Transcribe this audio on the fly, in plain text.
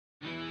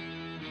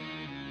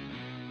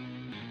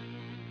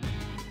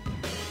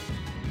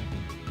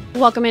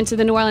Welcome into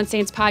the New Orleans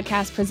Saints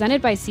podcast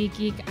presented by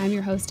SeatGeek. I'm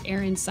your host,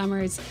 Erin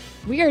Summers.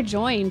 We are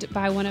joined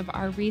by one of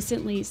our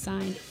recently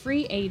signed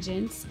free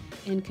agents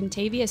in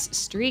Contavious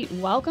Street.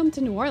 Welcome to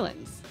New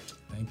Orleans.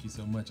 Thank you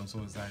so much. I'm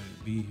so excited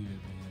to be here.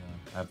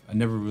 I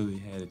never really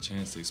had a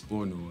chance to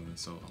explore New Orleans,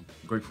 so I'm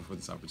grateful for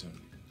this opportunity.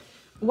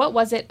 What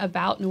was it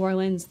about New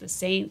Orleans, the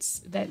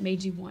Saints, that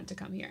made you want to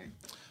come here?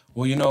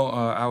 Well,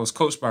 I was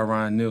coached by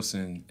Ryan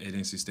Nielsen at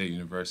NC State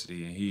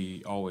University, and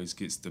he always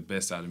gets the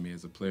best out of me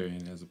as a player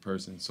and as a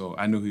person. So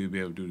I knew he would be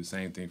able to do the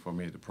same thing for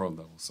me at the pro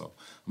level. So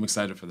I'm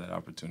excited for that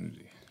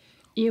opportunity.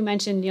 You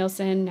mentioned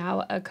Nielsen,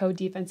 now a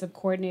co-defensive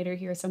coordinator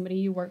here, somebody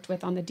you worked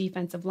with on the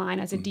defensive line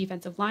as a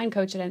defensive line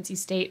coach at NC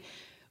State.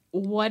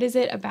 What is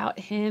it about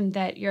him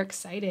that you're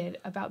excited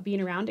about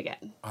being around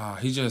again?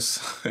 He just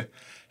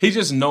he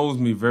just knows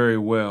me very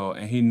well,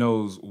 and he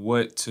knows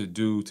what to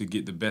do to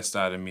get the best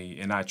out of me,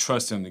 and I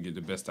trust him to get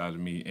the best out of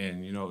me.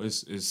 And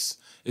it's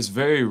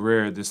very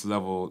rare at this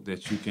level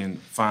that you can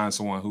find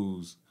someone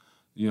who's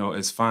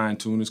as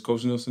fine-tuned as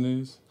Coach Nielsen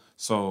is.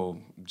 So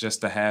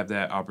just to have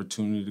that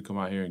opportunity to come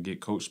out here and get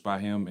coached by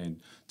him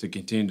and to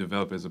continue to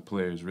develop as a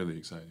player is really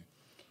exciting.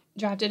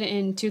 Drafted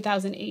in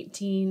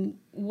 2018,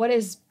 what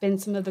has been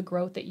some of the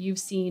growth that you've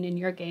seen in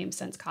your game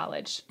since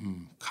college?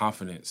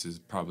 Confidence is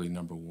probably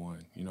number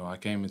one. I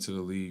came into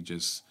the league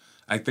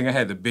I think I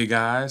had the big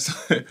eyes.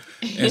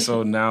 And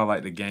so now,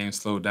 the game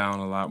slowed down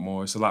a lot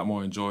more. It's a lot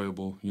more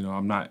enjoyable.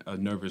 I'm not a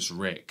nervous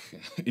wreck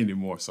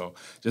anymore. So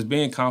just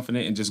being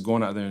confident and just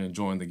going out there and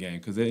enjoying the game.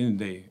 Because at the end of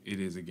the day, it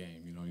is a game.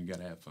 You got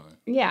to have fun.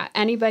 Yeah.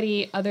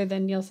 Anybody other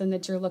than Nielsen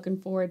that you're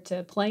looking forward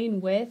to playing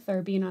with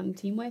or being on the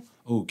team with?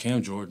 Oh,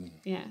 Cam Jordan.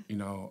 Yeah.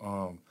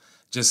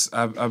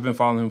 I've been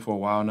following him for a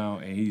while now,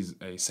 and he's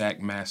a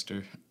sack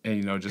master.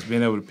 And, just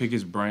being able to pick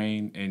his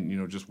brain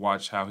and, just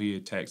watch how he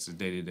attacks the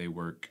day-to-day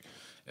work,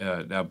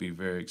 that'll be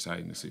very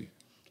exciting to see.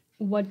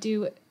 I'm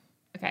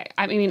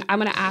going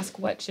to ask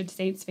what should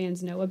Saints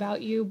fans know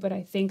about you, but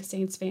I think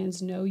Saints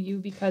fans know you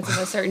because of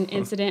a certain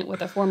incident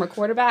with a former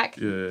quarterback.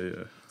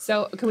 Yeah.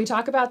 So can we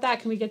talk about that?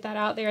 Can we get that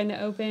out there in the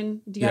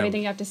open? Do you have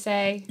anything you have to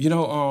say?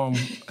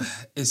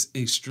 It's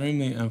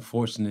extremely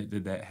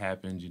unfortunate that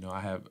happened.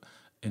 I have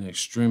an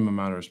extreme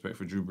amount of respect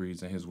for Drew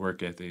Brees and his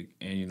work ethic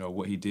and,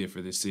 what he did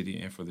for this city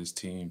and for this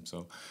team.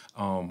 So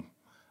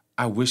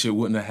I wish it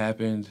wouldn't have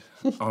happened.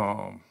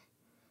 I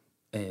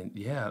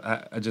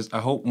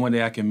hope one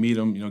day I can meet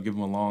him, give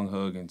him a long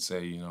hug and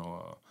say,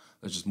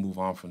 let's just move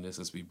on from this.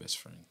 Let's be best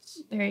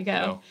friends. There you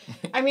go.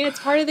 It's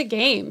part of the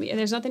game.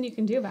 There's nothing you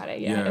can do about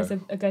it. Yeah. It was a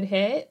good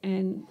hit,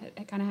 and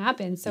it kind of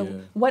happened. So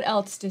what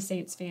else do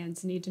Saints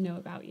fans need to know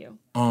about you?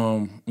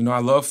 I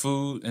love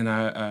food, and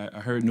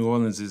I heard New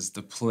Orleans is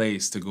the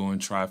place to go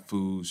and try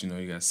foods.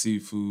 You got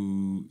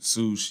seafood,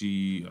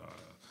 sushi,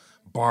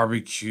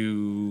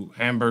 barbecue,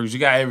 hamburgers. You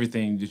got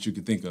everything that you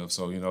could think of.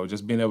 So,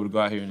 just being able to go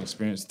out here and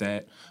experience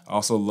that. I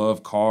also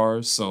love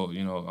cars. So,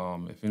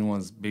 if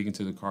anyone's big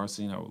into the car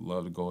scene, I would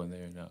love to go in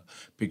there and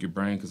pick your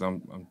brain because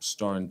I'm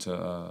starting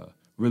to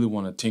really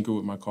want to tinker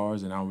with my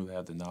cars, and I don't really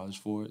have the knowledge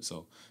for it.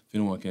 So if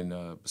anyone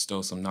can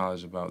bestow some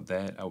knowledge about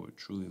that, I would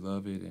truly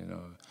love it. And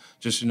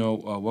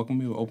welcome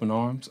me with open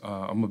arms.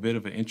 I'm a bit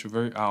of an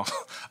introvert.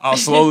 I'll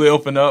slowly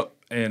open up,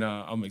 and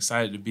I'm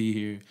excited to be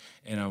here,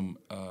 and I'm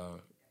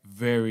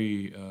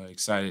very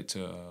excited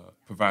to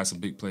provide some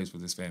big plays for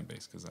this fan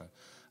base because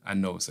I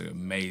know it's an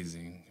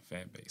amazing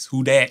fan base.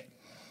 Who dat?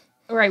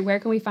 All right, where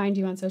can we find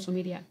you on social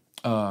media?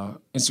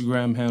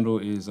 Instagram handle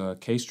is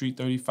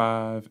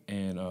KStreet35,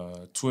 and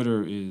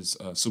Twitter is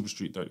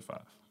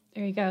SuperStreet35.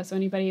 There you go. So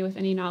anybody with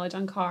any knowledge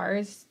on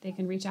cars, they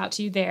can reach out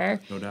to you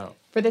there. No doubt.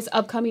 For this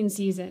upcoming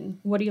season,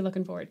 what are you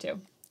looking forward to?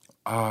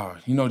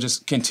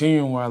 Just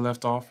continuing where I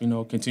left off,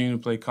 continuing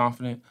to play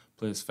confident,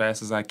 play as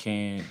fast as I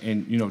can,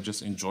 and,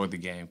 just enjoy the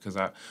game. Because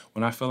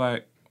when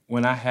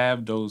I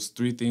have those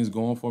three things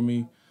going for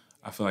me,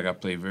 I feel like I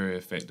play very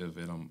effective,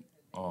 and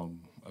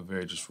I'm a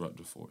very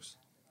disruptive force.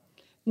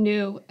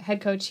 New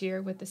head coach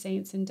here with the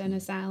Saints and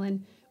Dennis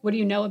Allen. What do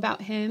you know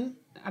about him?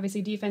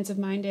 Obviously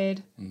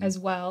defensive-minded as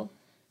well.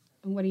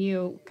 And what are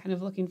you kind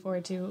of looking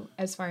forward to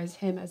as far as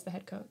him as the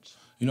head coach?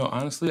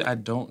 Honestly, I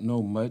don't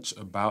know much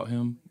about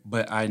him,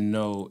 but I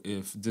know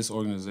if this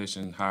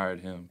organization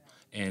hired him,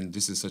 and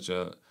this is such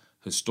a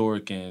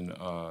historic and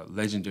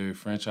legendary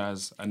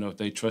franchise, I know if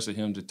they trusted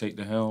him to take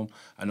the helm,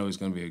 I know he's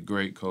going to be a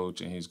great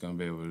coach, and he's going to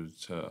be able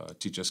to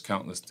teach us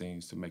countless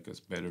things to make us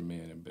better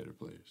men and better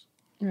players.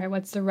 All right,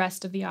 what's the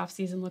rest of the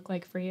offseason look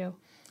like for you?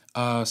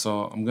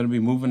 So I'm going to be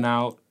moving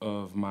out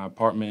of my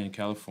apartment in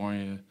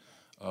California,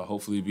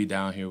 hopefully be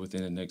down here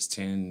within the next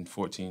 10,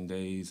 14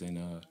 days,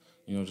 and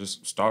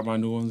just start my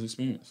New Orleans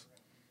experience.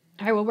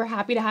 All right, well, we're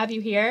happy to have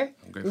you here.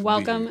 I'm grateful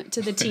Welcome to be here.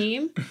 to the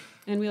team,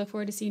 and we look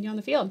forward to seeing you on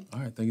the field.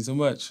 All right, thank you so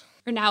much.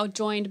 We're now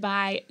joined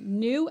by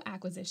new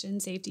acquisition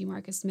safety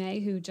Marcus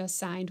May, who just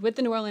signed with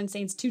the New Orleans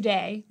Saints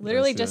today.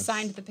 Literally just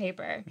signed the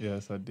paper.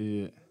 Yes, I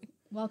did.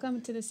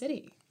 Welcome to the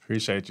city.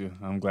 Appreciate you.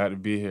 I'm glad to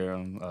be here.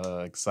 I'm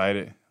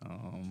excited.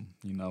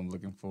 I'm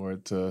looking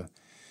forward to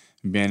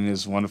being in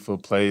this wonderful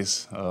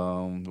place,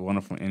 the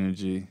wonderful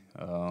energy.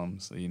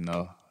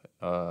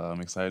 I'm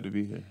excited to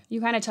be here.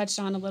 You kind of touched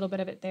on a little bit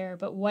of it there,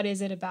 but what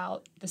is it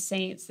about the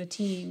Saints, the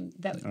team,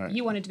 that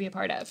you wanted to be a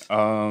part of?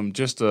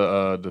 Just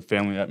the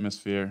family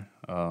atmosphere,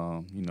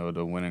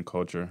 the winning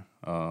culture.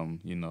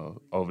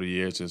 Over the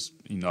years, it's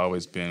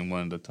always been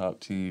one of the top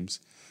teams.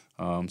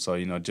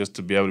 So just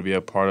to be able to be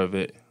a part of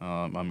it,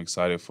 I'm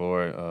excited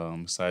for it.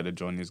 I'm excited to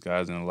join these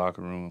guys in the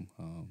locker room.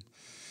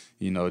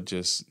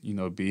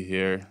 Be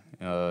here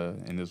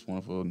in this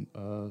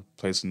wonderful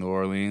place in New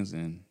Orleans,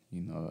 and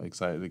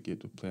excited to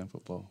get to playing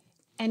football.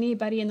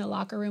 Anybody in the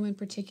locker room in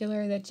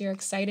particular that you're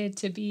excited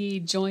to be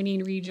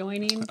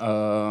rejoining?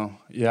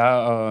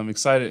 I'm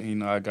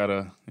excited. I got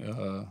a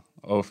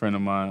old friend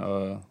of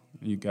mine.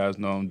 You guys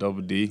know him,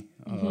 Double D.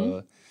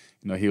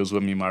 He was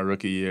with me my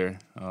rookie year.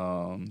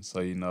 So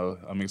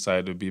I'm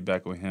excited to be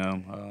back with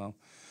him. I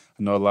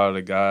know a lot of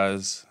the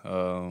guys.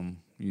 I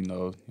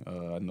know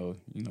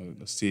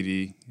the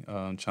CD,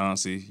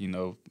 Chauncey.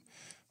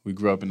 We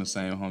grew up in the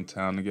same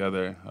hometown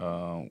together.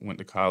 Went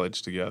to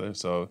college together.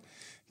 So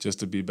just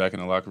to be back in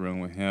the locker room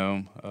with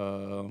him.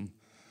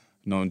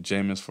 Known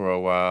Jameis for a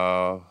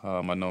while.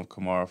 I know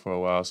Kamara for a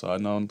while. So I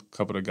know a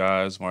couple of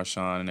guys,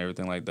 Marshawn and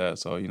everything like that.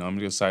 So, I'm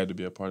just excited to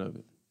be a part of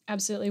it.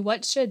 Absolutely.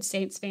 What should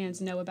Saints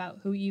fans know about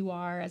who you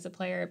are as a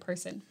player, a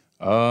person?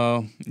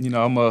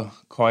 I'm a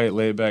quiet,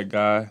 laid-back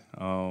guy.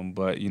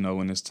 But,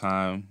 when it's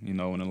time,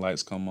 when the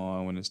lights come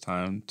on, when it's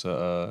time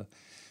to,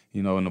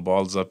 when the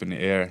ball is up in the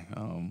air,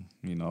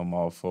 I'm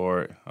all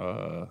for it.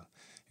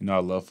 I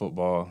love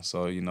football,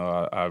 so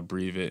I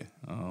breathe it,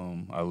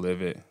 I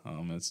live it.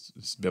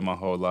 It's been my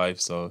whole life,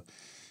 so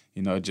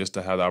just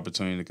to have the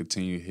opportunity to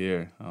continue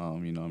here,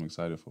 I'm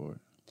excited for it.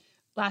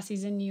 Last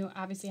season, you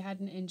obviously had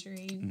an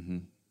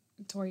injury,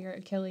 tore your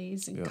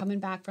Achilles, and coming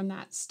back from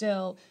that,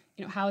 still,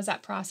 how is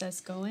that process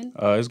going?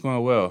 It's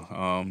going well.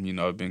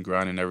 I've been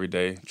grinding every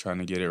day, trying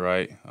to get it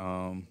right.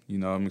 I'm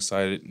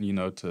excited,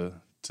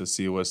 to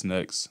see what's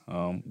next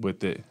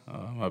with it.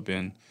 I've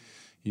been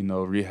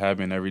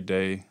rehabbing every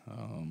day.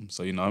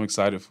 So, I'm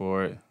excited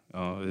for it.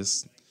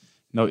 There's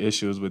no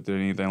issues with it or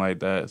anything like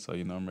that. So,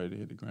 I'm ready to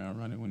hit the ground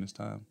running when it's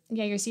time.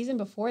 Yeah, your season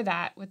before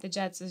that with the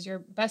Jets is your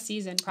best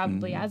season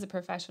probably as a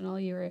professional.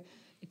 You were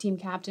a team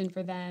captain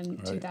for them,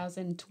 right.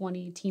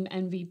 2020 team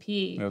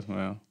MVP. Yes,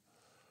 ma'am.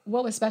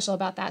 What was special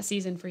about that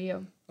season for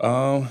you?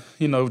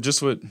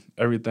 Just with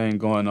everything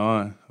going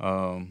on,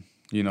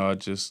 I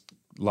just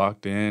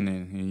locked in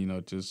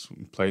and just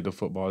played the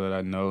football that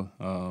I know.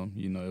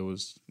 It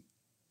was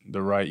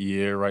the right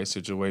year, right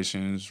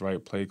situations,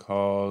 right play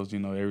calls,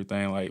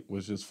 everything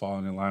was just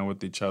falling in line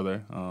with each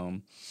other.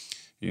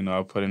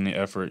 I put in the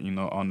effort,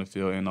 on the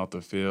field and off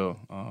the field,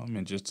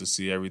 and just to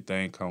see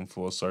everything come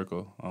full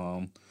circle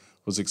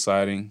was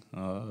exciting.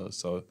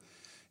 So,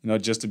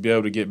 just to be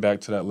able to get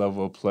back to that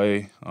level of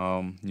play,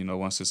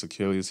 once this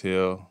Achilles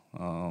heal,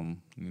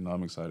 I'm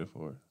excited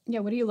for it. Yeah,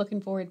 what are you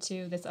looking forward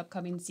to this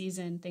upcoming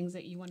season, things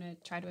that you want to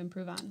try to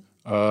improve on?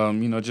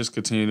 Just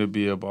continue to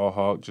be a ball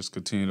hawk, just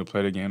continue to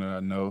play the game that I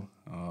know,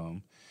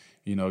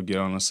 get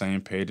on the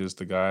same page as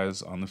the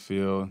guys on the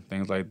field,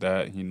 things like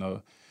that,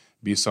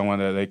 be someone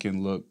that they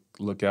can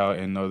look out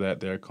and know that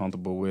they're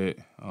comfortable with,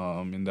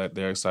 and that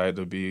they're excited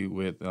to be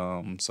with.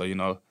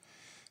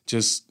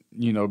 Just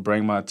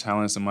bring my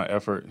talents and my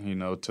effort,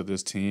 to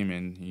this team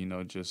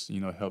and, just,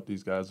 help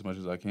these guys as much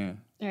as I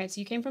can. All right,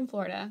 so you came from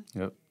Florida.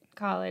 Yep.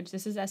 College.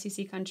 This is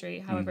SEC country.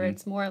 However,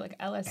 it's more like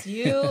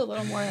LSU, a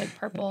little more like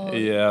purple.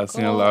 Yeah, I've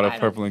seen a lot of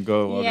purple and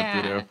gold walking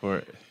through the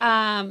airport.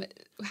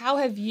 How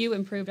have you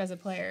improved as a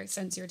player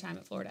since your time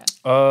at Florida?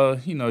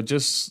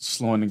 Just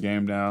slowing the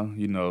game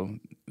down.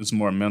 It's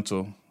more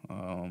mental,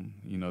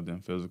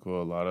 than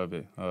physical, a lot of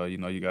it.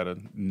 You got to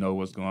know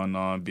what's going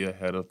on, be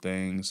ahead of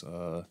things,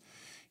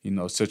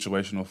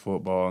 situational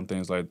football and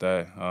things like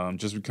that.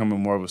 Just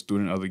becoming more of a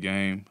student of the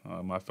game.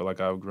 I feel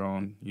like I've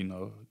grown,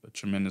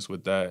 tremendous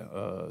with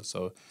that.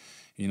 So,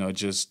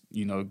 just,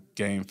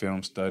 game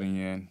film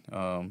studying,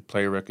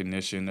 play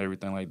recognition,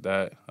 everything like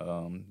that,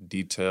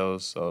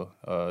 details. So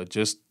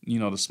just,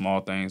 the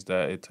small things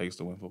that it takes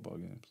to win football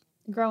games.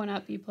 Growing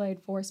up, you played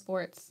 4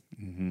 sports,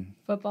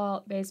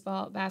 football,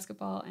 baseball,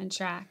 basketball, and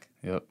track.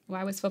 Yep.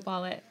 Why was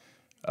football it?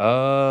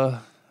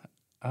 I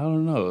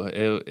don't know.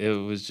 It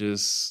was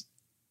just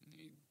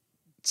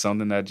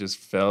something that just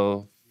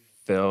fell,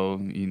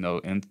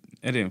 and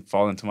it didn't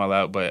fall into my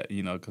lap, but,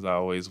 because I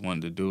always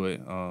wanted to do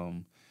it.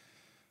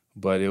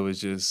 But it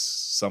was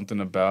just something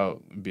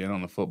about being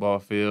on the football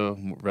field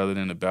rather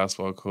than the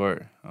basketball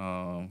court.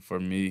 For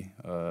me,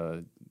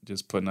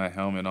 just putting that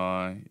helmet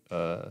on,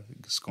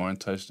 scoring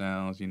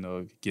touchdowns,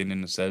 getting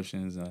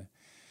interceptions, and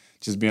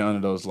just being under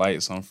those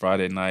lights on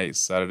Friday nights,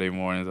 Saturday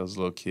mornings as a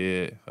little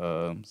kid.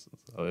 So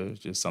it was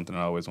just something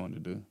I always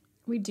wanted to do.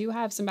 We do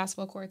have some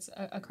basketball courts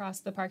across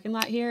the parking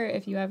lot here.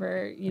 If you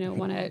ever,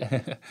 want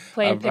to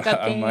play a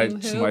pickup game, I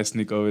might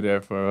sneak over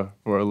there for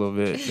a little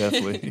bit,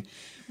 definitely.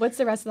 What's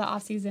the rest of the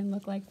off season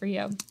look like for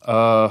you?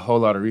 A whole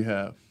lot of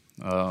rehab,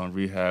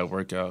 rehab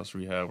workouts,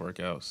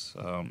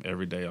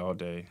 every day, all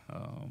day.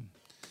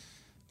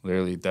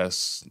 Literally,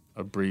 that's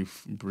a breathe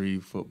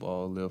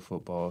football, live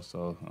football.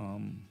 So,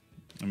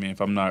 I mean,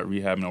 if I'm not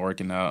rehabbing or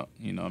working out,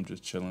 you know, I'm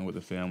just chilling with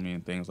the family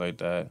and things like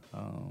that.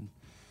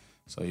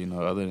 So, you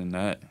know, other than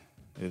that,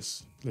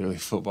 it's literally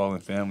football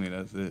and family.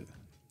 That's it.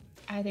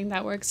 I think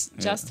that works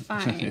just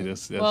fine.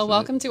 Yes, well,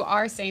 welcome to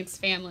our Saints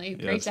family.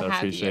 Great yes, to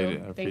have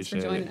you. Thanks for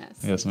joining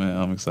us. Yes, man.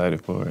 I'm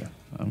excited for it.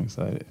 I'm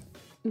excited.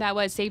 That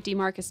was safety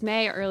Marcus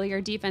May, earlier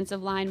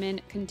defensive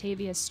lineman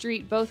Contavious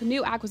Street, both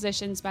new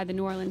acquisitions by the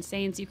New Orleans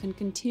Saints. You can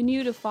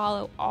continue to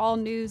follow all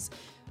news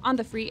on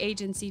the free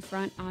agency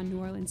front on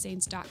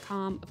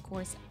NewOrleansSaints.com, of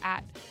course,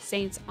 at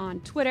Saints on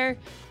Twitter.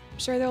 I'm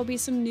sure there will be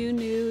some new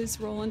news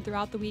rolling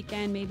throughout the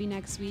weekend, maybe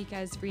next week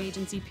as free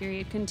agency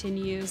period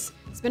continues.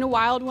 It's been a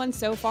wild one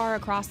so far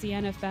across the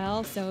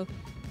NFL, so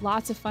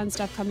lots of fun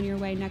stuff coming your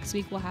way. Next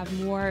week, we'll have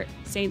more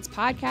Saints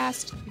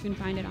podcast. You can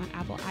find it on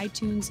Apple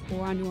iTunes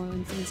or on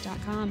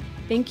NewOrleansSaints.com.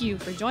 Thank you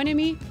for joining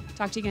me.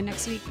 Talk to you again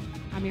next week.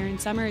 I'm Erin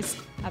Summers.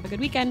 Have a good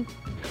weekend.